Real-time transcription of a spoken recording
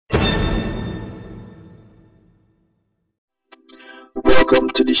Welcome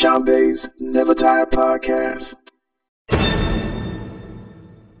to Deshaun's Never Tired Podcast.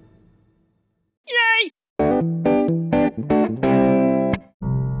 Yay!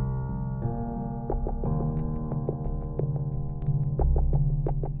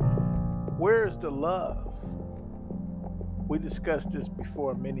 Where's the love? We discussed this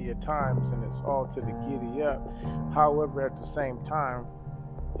before many a times, and it's all to the giddy up. However, at the same time,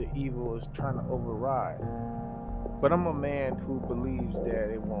 the evil is trying to override. But I'm a man who believes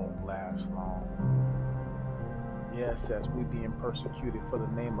that it won't last long. Yes, as we being persecuted for the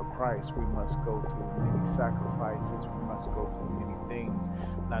name of Christ, we must go through many sacrifices. We must go through many things,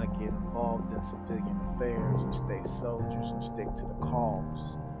 not to get involved in civilian affairs and stay soldiers and stick to the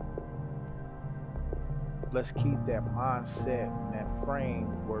cause. Let's keep that mindset and that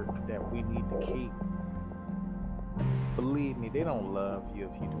framework that we need to keep. Believe me, they don't love you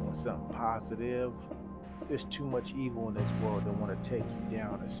if you're doing something positive. There's too much evil in this world that want to take you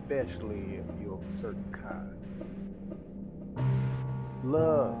down, especially if you're of a certain kind.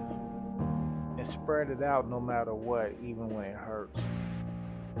 Love and spread it out no matter what, even when it hurts.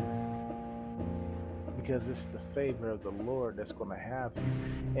 Because it's the favor of the Lord that's going to have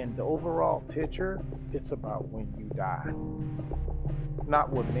you. And the overall picture, it's about when you die.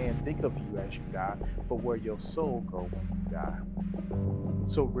 Not what men think of you as you die, but where your soul goes when you die.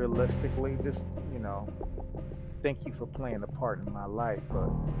 So realistically, just, thank you for playing a part in my life, but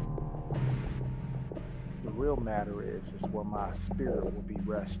the real matter is where my spirit will be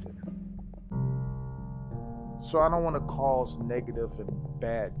rested. So I don't want to cause negative and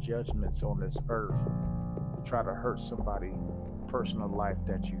bad judgments on this earth to try to hurt somebody's personal life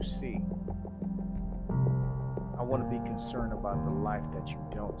that you see. I want to be concerned about the life that you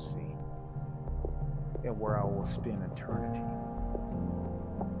don't see and where I will spend eternity.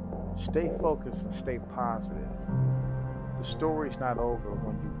 Stay focused and stay positive. The story's not over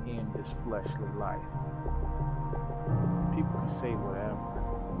when you end this fleshly life. People can say whatever,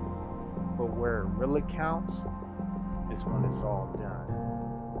 but where it really counts is when it's all done.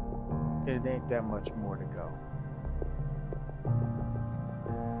 It ain't that much more to go.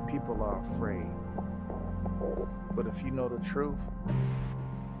 People are afraid, but if you know the truth,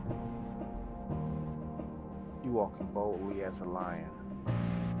 you walking boldly as a lion.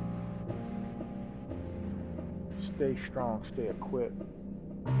 Stay strong, stay equipped.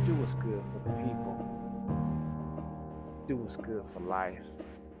 Do what's good for the people. Do what's good for life.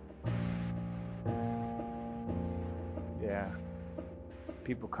 Yeah,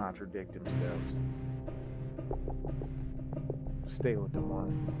 people contradict themselves. Stay with the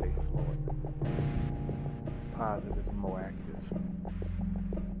ones and stay fluid. Positive and more active.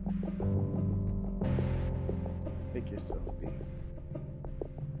 Make yourself be.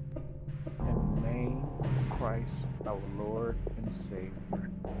 In the name of Christ, our Lord and Savior,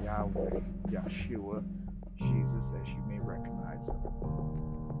 Yahweh, Yeshua, Jesus, as you may recognize him.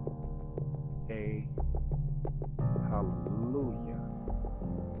 Hallelujah.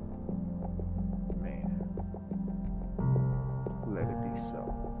 Man, let it be so,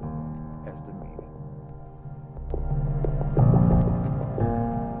 as the meaning.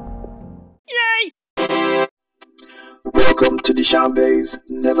 Yay! Welcome to Deshaun's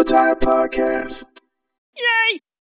Never Tired Podcast. Yay!